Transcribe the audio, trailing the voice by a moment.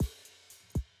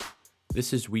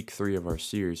This is week 3 of our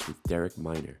series with Derek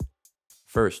Minor.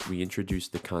 First, we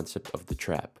introduced the concept of the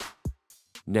trap.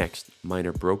 Next,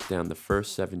 Minor broke down the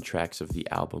first 7 tracks of the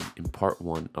album in part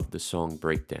 1 of the song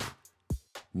Breakdown.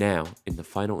 Now, in the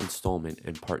final installment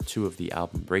and part 2 of the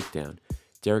album Breakdown,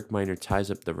 Derek Minor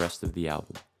ties up the rest of the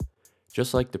album.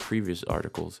 Just like the previous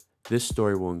articles, this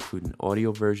story will include an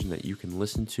audio version that you can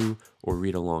listen to or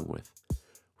read along with.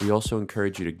 We also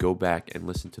encourage you to go back and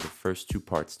listen to the first 2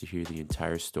 parts to hear the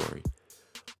entire story.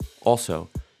 Also,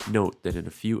 note that in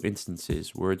a few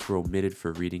instances, words were omitted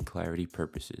for reading clarity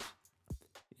purposes.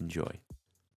 Enjoy.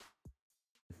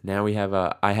 Now we have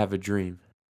I Have a Dream.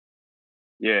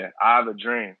 Yeah, I Have a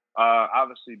Dream.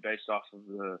 Obviously based off of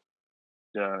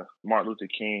the Martin Luther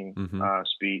King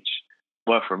speech,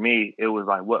 but for me, it was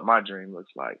like what my dream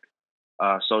looks like.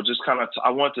 So just kind of,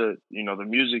 I want to, the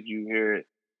music you hear it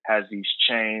has these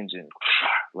chains and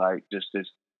like just this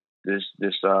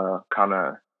kind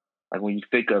of, like when you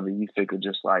think of it, you think of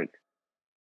just like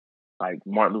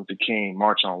Martin Luther King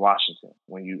March on Washington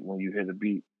when you hear the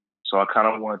beat. So I kind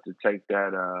of wanted to take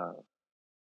that,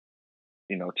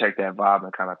 take that vibe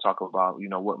and kind of talk about,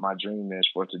 what my dream is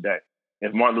for today.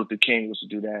 If Martin Luther King was to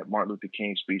do that Martin Luther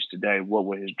King speech today, what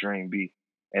would his dream be?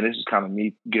 And this is kind of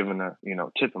me giving a,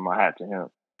 tipping my hat to him.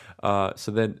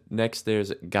 So then next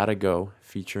there's Gotta Go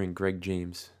featuring Greg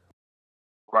James.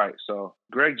 Right. So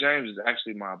Greg James is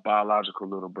actually my biological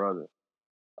little brother.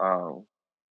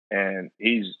 And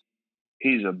he's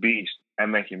a beast at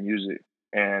making music.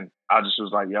 And I just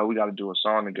was like, yo, we got to do a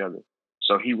song together.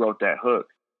 So he wrote that hook.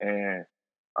 And,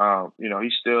 he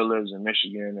still lives in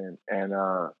Michigan. And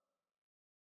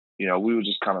we were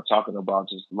just kind of talking about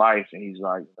just life. And he's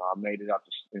like, I made it out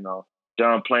to,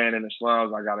 done playing in the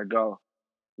slums. I got to go.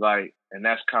 Like, and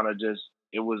that's kind of just,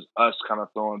 it was us kind of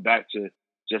throwing back to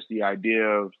just the idea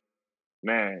of,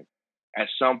 man, at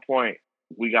some point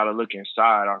we got to look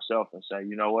inside ourselves and say,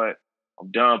 you know what?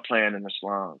 I'm done playing in the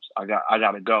slums. I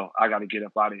got to go. I got to get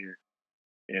up out of here,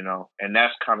 and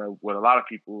that's kind of what a lot of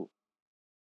people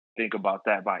think about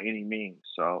that by any means.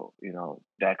 So,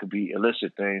 that could be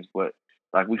illicit things, but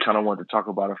like we kind of want to talk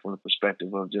about it from the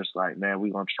perspective of just like, man,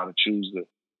 we're going to try to choose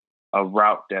a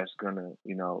route that's going to,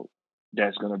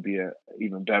 that's going to be a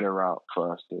even better route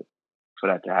for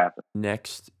that to happen.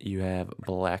 Next, you have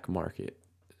Black Market.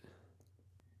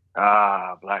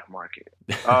 Black Market.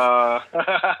 Uh-oh.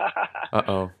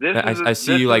 I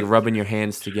see you like rubbing your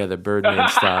hands together, Birdman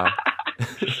style.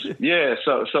 Yeah,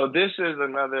 so this is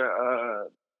another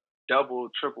double,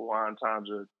 triple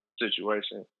entendre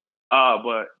situation.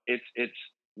 But it's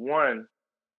one.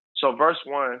 So verse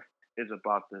 1 is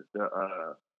about the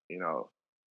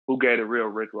who gave the real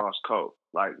Rick Ross code.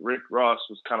 Like Rick Ross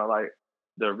was kind of like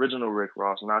the original Rick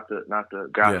Ross, not the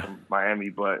guy from Miami,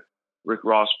 but Rick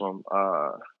Ross from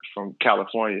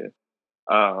California.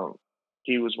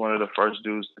 He was one of the first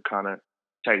dudes to kind of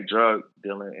take drug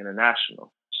dealing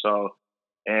international. So,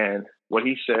 and what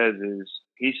he says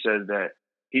that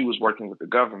he was working with the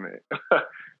government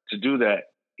to do that.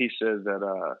 He says that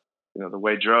the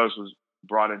way drugs was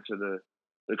brought into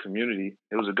the community,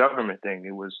 it was a government thing.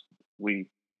 It was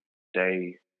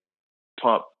they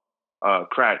pump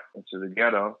crack into the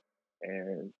ghetto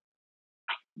and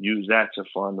use that to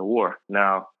fund the war.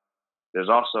 Now, there's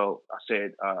also,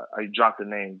 I dropped the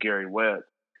name Gary Webb.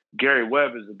 Gary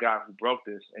Webb is the guy who broke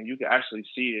this, and you can actually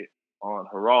see it on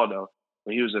Geraldo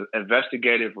when he was an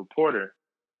investigative reporter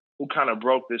who kind of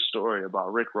broke this story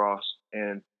about Rick Ross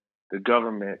and the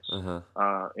government's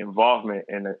involvement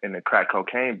in the crack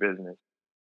cocaine business.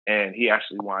 And he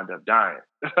actually wound up dying.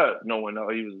 No one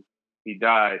knows he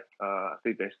died. I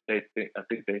think they say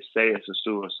it's a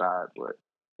suicide, but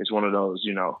it's one of those,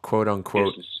 quote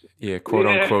unquote, quote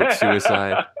unquote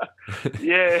suicide.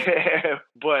 Yeah,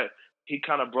 but he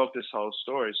kind of broke this whole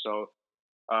story. So,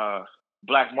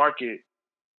 Black Market.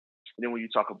 Then when you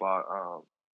talk about,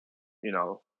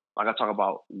 like I talk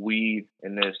about weed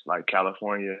in this, like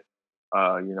California,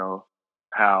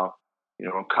 how,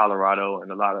 in Colorado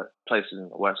and a lot of places in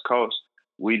the West Coast,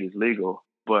 weed is legal.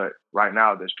 But right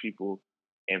now there's people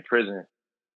in prison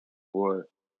for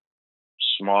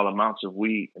small amounts of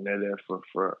weed, and they're there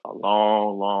for a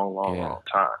long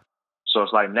time. So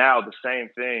it's like now the same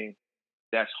thing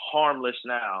that's harmless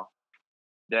now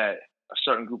that a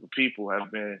certain group of people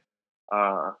have been,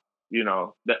 and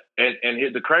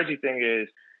the crazy thing is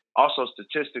also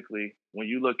statistically, when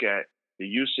you look at the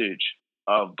usage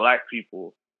of Black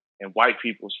people and white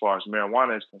people as far as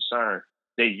marijuana is concerned,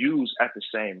 they use at the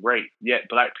same rate, yet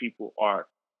Black people are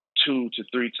 2 to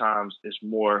 3 times as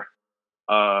more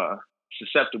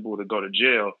susceptible to go to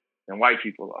jail than white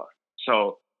people are.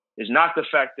 So it's not the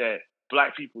fact that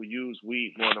black people use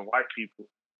weed more than white people,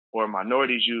 or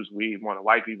minorities use weed more than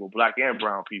white people, black and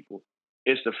brown people,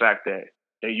 it's the fact that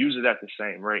they use it at the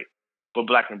same rate. But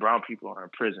black and brown people are in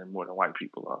prison more than white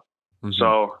people are.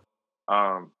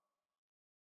 Mm-hmm.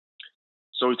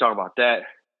 So we talk about that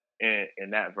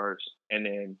in that verse. And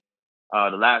then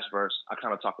the last verse, I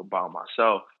kind of talk about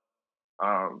myself,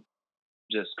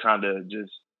 just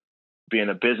being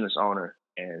a business owner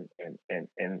and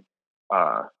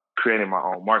creating my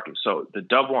own market. So the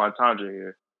double entendre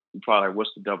here, you're probably like,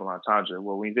 what's the double entendre?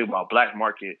 Well, when you think about black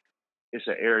market, it's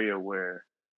an area where,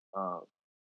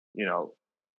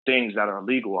 things that are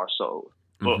legal are sold.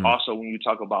 But also when you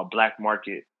talk about black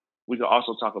market, we could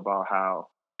also talk about how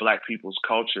black people's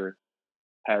culture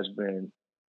has been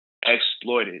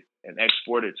exploited and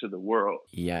exported to the world.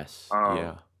 Yes.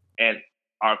 And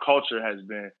our culture has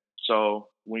been, so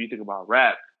when you think about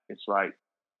rap, it's like,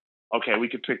 okay, we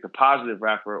could pick the positive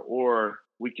rapper, or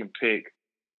we can pick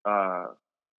the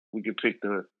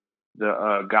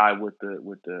guy with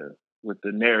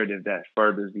the narrative that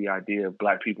furthers the idea of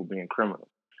black people being criminals.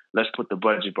 Let's put the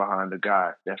budget behind the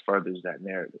guy that furthers that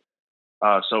narrative.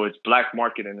 So it's black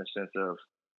market in the sense of,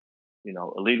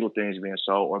 illegal things being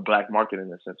sold, or black market in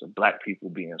the sense of black people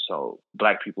being sold,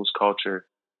 black people's culture,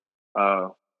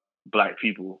 black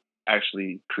people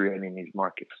actually creating these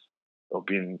markets, or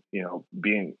being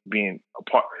a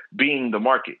part, being the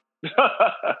market.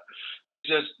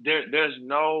 Just there's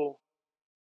no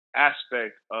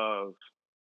aspect of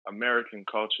American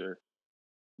culture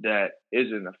that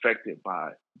isn't affected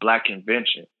by black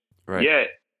invention. Right. Yet,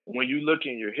 when you look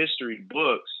in your history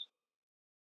books,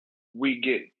 we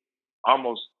get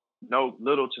almost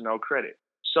little to no credit.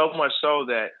 So much so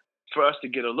that for us to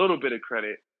get a little bit of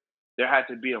credit, there had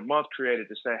to be a month created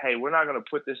to say, hey, we're not going to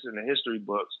put this in the history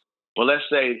books, but let's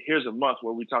say here's a month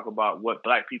where we talk about what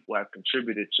black people have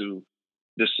contributed to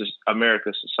this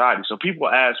American society. So people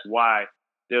ask why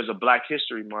there's a Black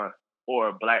History Month or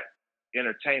a Black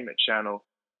Entertainment Channel.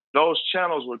 Those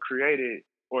channels were created,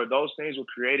 or those things were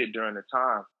created during a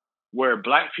time where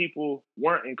black people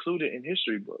weren't included in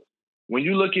history books. When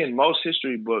you look in most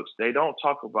history books, they don't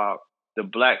talk about the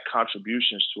black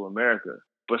contributions to America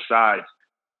besides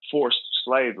forced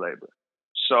slave labor.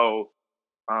 So,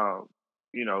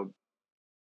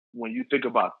 when you think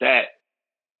about that,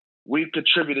 we've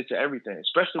contributed to everything,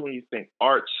 especially when you think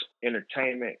arts,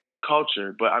 entertainment,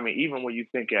 culture. But I mean, even when you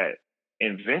think at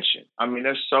invention, I mean,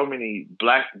 there's so many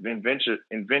black inventions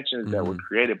that were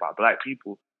created by black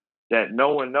people that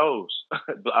no one knows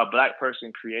a black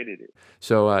person created it.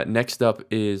 So next up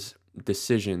is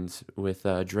Decisions with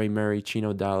Dre Murray,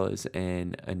 Chino Dallas,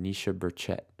 and Anisha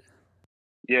Burchett.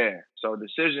 Yeah, so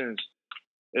Decisions,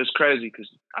 it was crazy because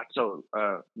I told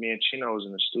me and Chino was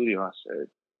in the studio. I said,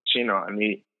 Chino, I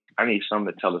need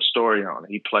something to tell a story on.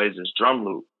 He plays this drum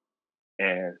loop,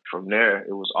 and from there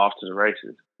it was off to the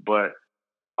races. But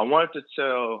I wanted to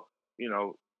tell,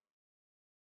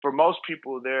 for most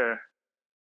people, their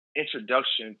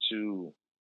introduction to,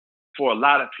 for a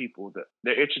lot of people,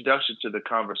 their introduction to the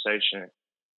conversation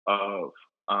of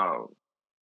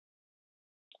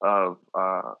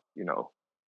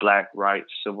black rights,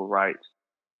 civil rights,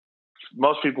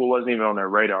 most people wasn't even on their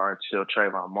radar until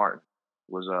Trayvon Martin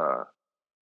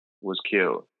was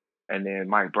killed, and then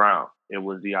Mike Brown. It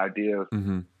was the idea of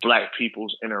black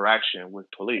people's interaction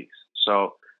with police.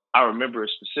 So I remember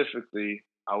specifically,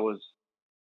 I was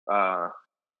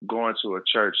going to a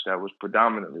church that was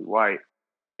predominantly white,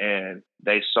 and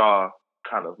they saw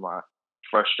kind of my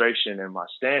frustration and my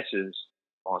stances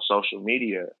on social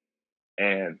media.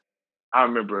 And I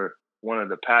remember one of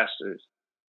the pastors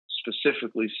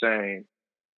specifically saying,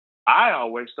 I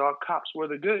always thought cops were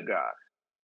the good guys.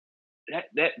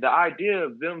 That the idea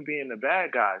of them being the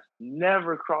bad guys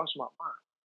never crossed my mind.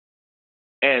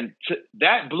 And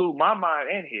that blew my mind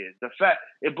and his. The fact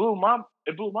it blew my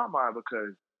mind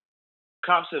because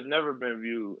cops have never been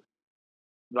viewed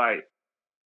like,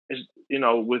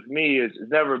 with me, it's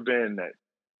never been that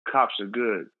cops are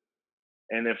good.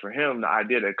 And then for him, the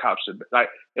idea that cops are like,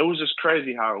 it was just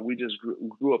crazy how we just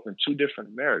grew up in two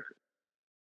different Americas.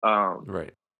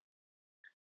 Right.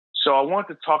 So I want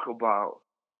to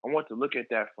look at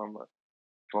that from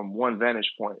one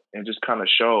vantage point and just kind of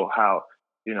show how,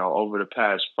 over the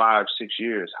past 5-6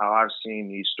 years, how I've seen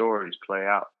these stories play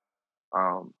out.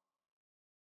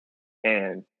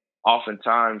 And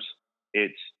oftentimes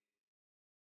it's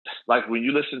like when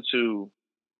you listen to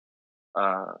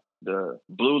the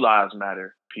Blue Lives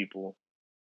Matter people,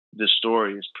 the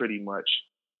story is pretty much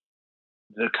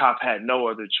the cop had no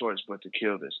other choice but to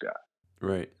kill this guy.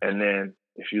 Right. And then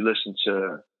if you listen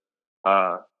to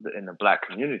in the black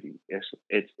community,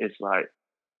 it's like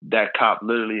that cop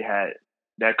literally had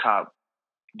that cop.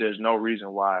 There's no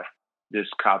reason why this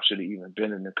cop should have even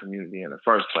been in the community in the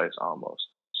first place. Almost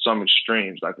some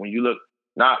extremes. Like when you look,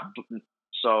 not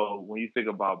so when you think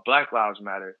about Black Lives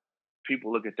Matter,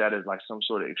 people look at that as like some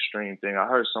sort of extreme thing. I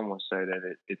heard someone say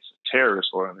that it's a terrorist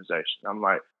organization. I'm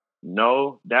like,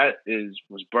 no, that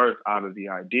was birthed out of the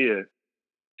idea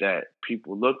that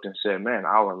people looked and said, man,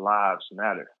 our lives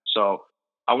matter. So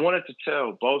I wanted to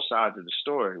tell both sides of the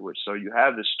story. So you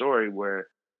have the story where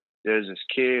there's this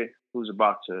kid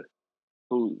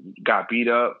who got beat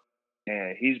up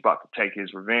and he's about to take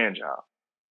his revenge out.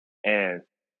 And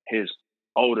his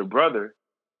older brother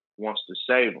wants to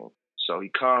save him. So he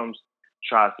comes,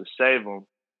 tries to save him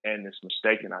in this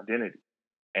mistaken identity.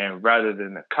 And rather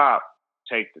than the cop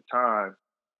take the time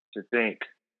to think,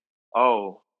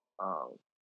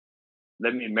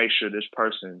 let me make sure this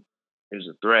person is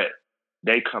a threat,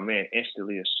 they come in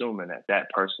instantly assuming that that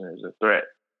person is a threat.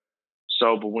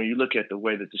 So, but when you look at the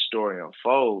way that the story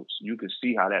unfolds, you can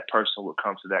see how that person would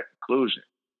come to that conclusion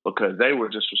because they were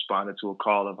just responding to a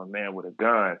call of a man with a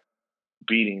gun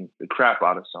beating the crap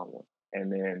out of someone.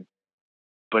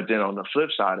 But then on the flip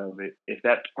side of it, if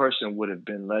that person would have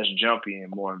been less jumpy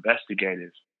and more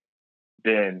investigative,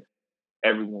 then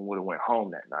everyone would have went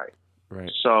home that night.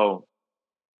 Right. So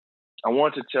I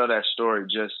want to tell that story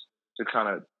just to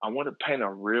I want to paint a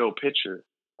real picture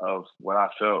of what I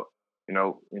felt,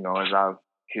 as I've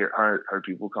heard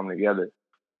people come together,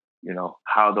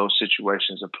 how those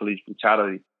situations of police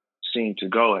brutality seem to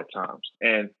go at times.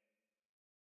 And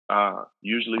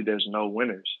usually there's no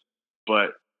winners,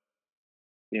 but,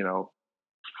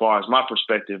 as far as my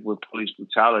perspective with police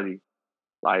brutality,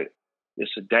 like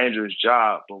it's a dangerous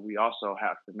job, but we also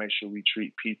have to make sure we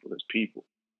treat people as people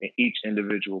and each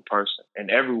individual person. And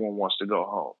everyone wants to go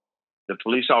home. The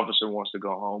police officer wants to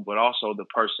go home, but also the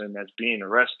person that's being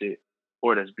arrested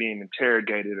or that's being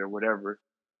interrogated or whatever,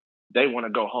 they want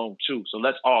to go home too. So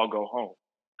let's all go home.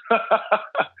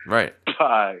 Right.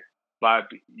 By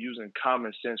using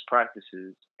common sense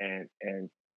practices and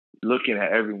looking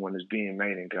at everyone as being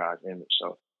made in God's image.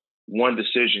 So one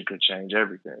decision could change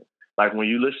everything. Like when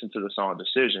you listen to the song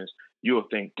Decisions, you'll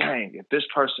think, dang, if this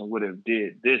person would have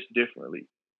did this differently,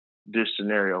 this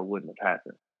scenario wouldn't have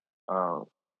happened. And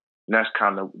that's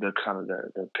kind of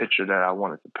the picture that I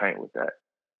wanted to paint with that.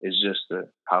 Is just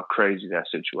how crazy that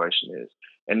situation is.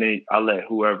 And then I'll let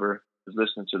whoever is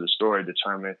listening to the story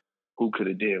determine who could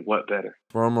have did what better.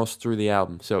 We're almost through the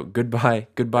album. So goodbye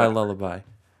Lullaby.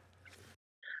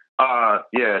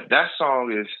 Yeah, that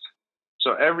song is,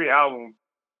 so every album,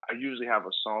 I usually have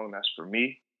a song that's for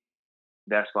me.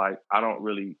 That's like, I don't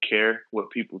really care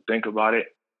what people think about it.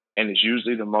 And it's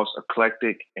usually the most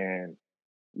eclectic and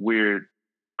weird,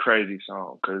 crazy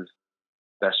song because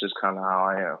that's just kind of how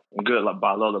I am. And Good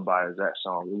by Lullaby is that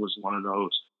song. It was one of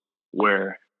those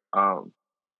where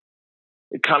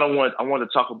it kind of I want to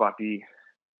talk about the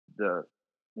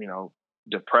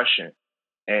depression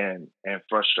and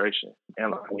frustration.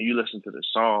 And like when you listen to the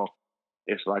song,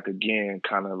 it's like, again,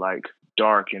 kind of like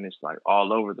dark and it's like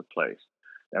all over the place.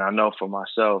 And I know for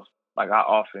myself, like I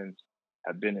often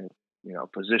have been in,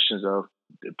 positions of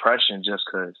depression just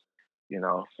because,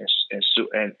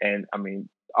 and I mean,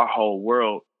 our whole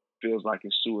world feels like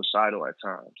it's suicidal at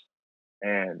times.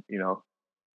 And,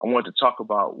 I want to talk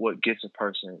about what gets a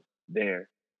person there.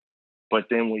 But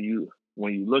then when you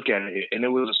look at it, and it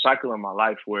was a cycle in my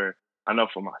life where I know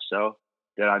for myself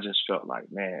that I just felt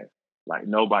like, man, like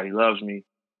nobody loves me,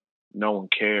 no one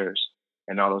cares,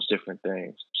 and all those different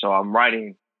things. So I'm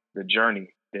writing the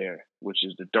journey there, which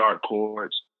is the dark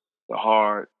chords, the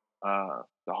hard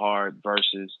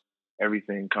verses,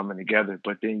 everything coming together.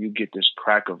 But then you get this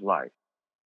crack of light.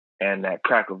 And that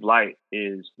crack of light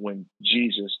is when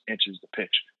Jesus enters the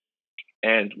picture.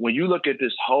 And when you look at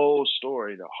this whole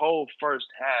story, the whole first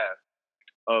half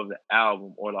of the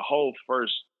album, or the whole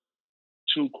first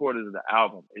 2 quarters of the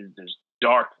album, is this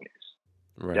darkness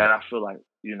that I feel like,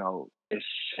 it's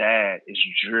sad, it's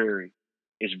dreary,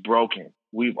 it's broken.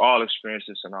 We've all experienced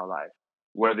this in our life,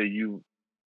 whether you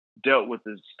dealt with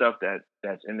the stuff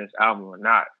that's in this album or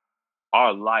not.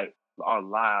 Our lives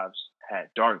had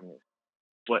darkness.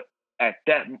 But at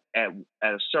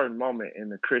a certain moment in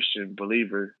the Christian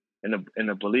believer, in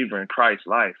a believer in Christ's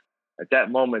life, at that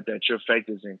moment that your faith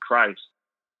is in Christ,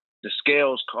 the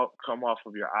scales come off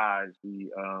of your eyes.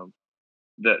 You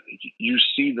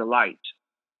see the light,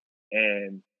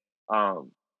 and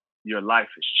your life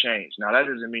has changed. Now that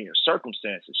doesn't mean your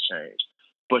circumstances change,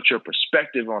 but your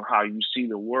perspective on how you see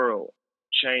the world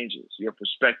changes. Your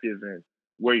perspective and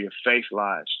where your faith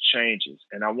lies changes.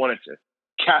 And I wanted to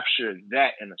capture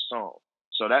that in a song.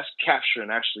 So that's capturing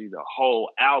actually the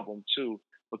whole album too,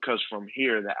 because from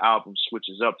here the album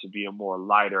switches up to be a more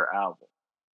lighter album.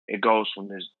 It goes from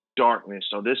this darkness.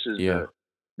 So Yeah.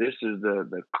 this is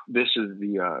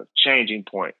the changing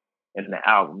point in the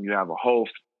album. You have a whole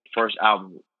first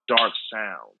album with dark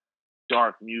sound,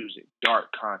 dark music,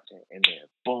 dark content, and then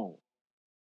boom,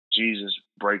 Jesus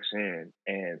breaks in,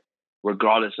 and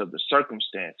regardless of the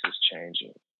circumstances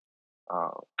changing,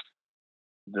 uh,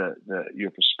 the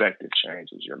your perspective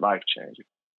changes, your life changes.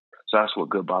 So that's what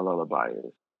Goodbye Lullaby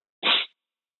is.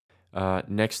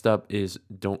 Next up is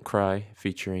Don't Cry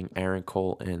featuring Aaron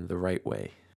Cole and The Right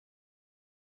Way.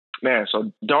 Man,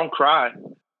 so Don't Cry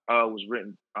was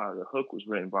written. The hook was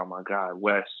written by my guy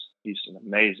Wes. He's an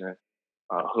amazing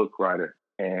hook writer,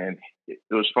 and it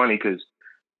was funny because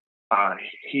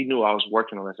he knew I was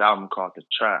working on this album called The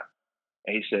Trap,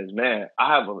 and he says, "Man,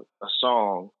 I have a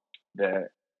song that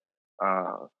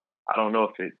I don't know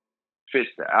if it fits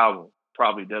the album.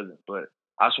 Probably doesn't, but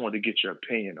I just wanted to get your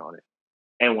opinion on it."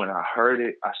 And when I heard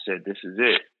it, I said, "This is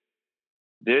it.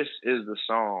 This is the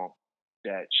song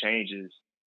that changes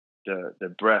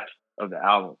the breath of the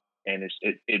album, and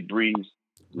it breathes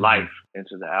life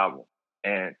into the album."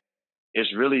 And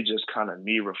it's really just kind of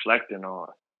me reflecting on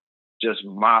just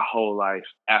my whole life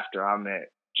after I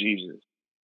met Jesus,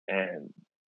 and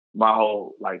my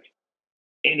whole, like,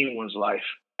 anyone's life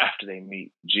after they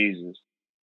meet Jesus.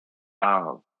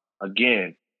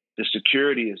 Again, the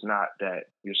security is not that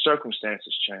your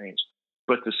circumstances change,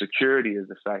 but the security is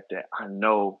the fact that I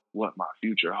know what my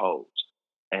future holds.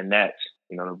 And that's,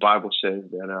 the Bible says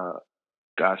that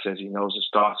God says he knows the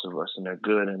thoughts of us, and they're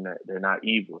good and that they're not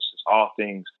evil. It says all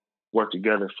things work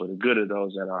together for the good of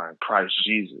those that are in Christ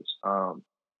Jesus.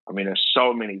 There's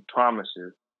so many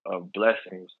promises of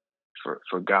blessings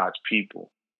for God's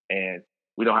people. And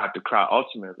we don't have to cry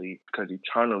ultimately, because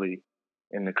eternally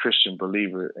in the Christian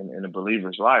believer and in the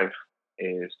believer's life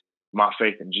is my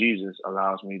faith in Jesus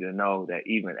allows me to know that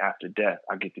even after death,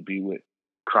 I get to be with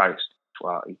Christ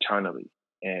eternally.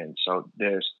 And so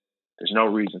there's no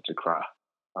reason to cry,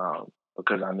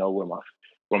 because I know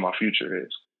where my future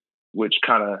is, which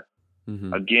kind of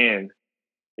again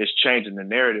is changing the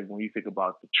narrative when you think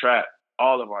about the trap,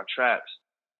 all of our traps,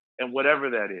 and whatever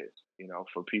that is.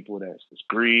 For people that's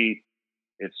greed,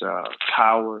 it's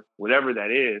power, whatever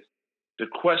that is. The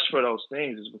quest for those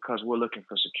things is because we're looking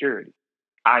for security.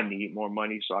 I need more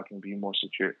money so I can be more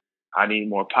secure. I need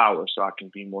more power so I can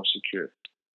be more secure.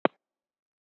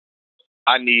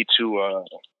 I need to,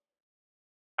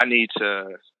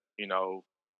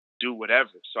 do whatever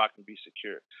so I can be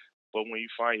secure. But when you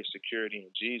find your security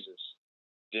in Jesus,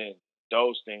 then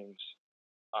those things,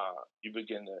 you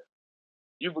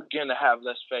begin to have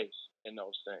less faith in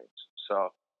those things.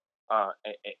 So,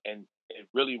 and it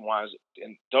really winds,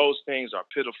 and those things are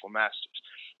pitiful masters.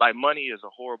 Like money is a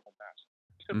horrible master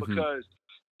because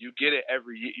you get it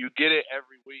every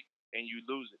week and you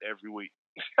lose it every week.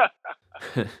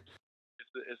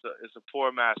 It's a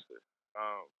poor master.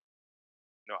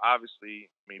 Obviously,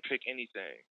 pick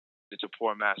anything. It's a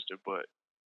poor master, but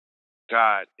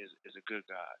God is a good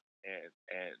God, and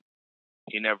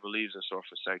he never leaves us or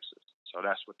forsakes us. So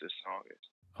that's what this song is.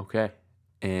 Okay.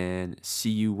 And See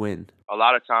You Win. A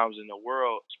lot of times in the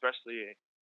world, especially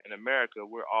in America,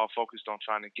 we're all focused on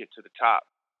trying to get to the top.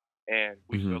 And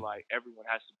we feel like everyone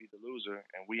has to be the loser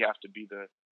and we have to be the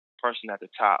person at the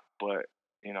top. But,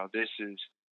 this is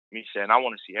me saying I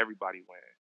want to see everybody win.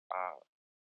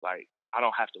 I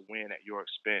don't have to win at your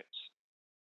expense.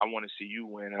 I want to see you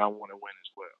win, and I want to win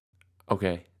as well.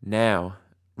 Okay. Now,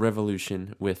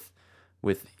 Revolution with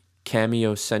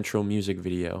Cameo Central music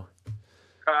video.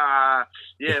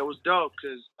 Yeah, it was dope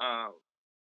because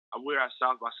we're at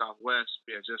South by Southwest.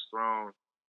 We had just thrown,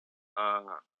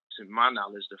 to my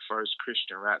knowledge, the first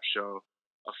Christian rap show,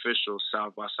 official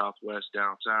South by Southwest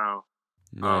downtown.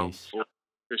 Nice. For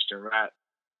Christian rap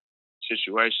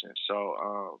situation.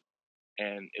 So,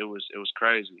 and it was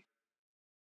crazy.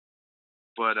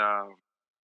 But I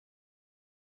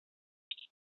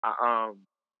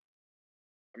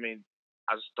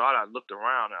just thought, I looked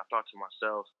around and I thought to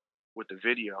myself, with the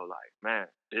video, like, man,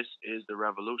 this is the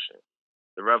revolution.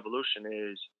 The revolution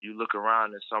is, you look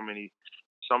around and so many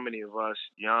of us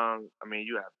young.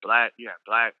 You have black,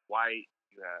 white,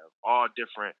 you have all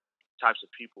different types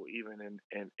of people, even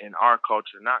in our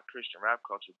culture, not Christian rap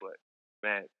culture, but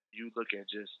man, you look at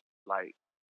just like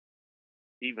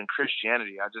even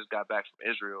Christianity. I just got back from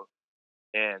Israel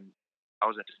and I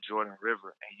was at the Jordan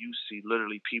River, and you see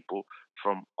literally people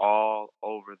from all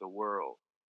over the world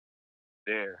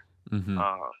there,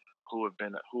 who have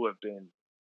been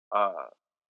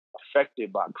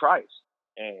affected by Christ,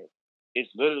 and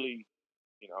it's literally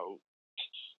you know,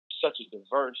 such a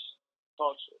diverse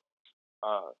culture.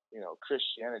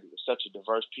 Christianity is such a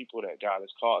diverse people that God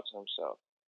has called to himself.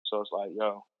 So it's like,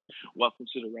 yo, welcome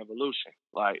to the revolution.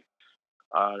 Like,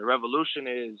 the revolution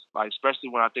is like, especially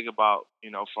when I think about,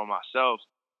 for myself,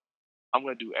 I'm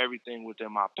gonna do everything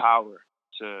within my power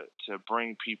to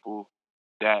bring people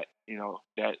that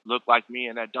that look like me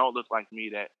and that don't look like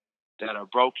me, that are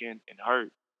broken and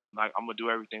hurt. Like, I'm gonna do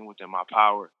everything within my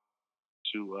power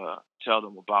to tell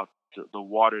them about the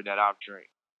water that I've drank,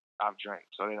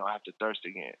 so they don't have to thirst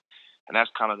again. And that's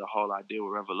kind of the whole idea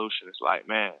with revolution. It's like,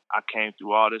 man, I came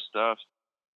through all this stuff,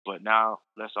 but now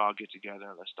let's all get together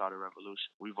and let's start a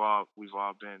revolution. We've all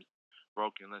been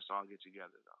broken. Let's all get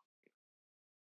together though.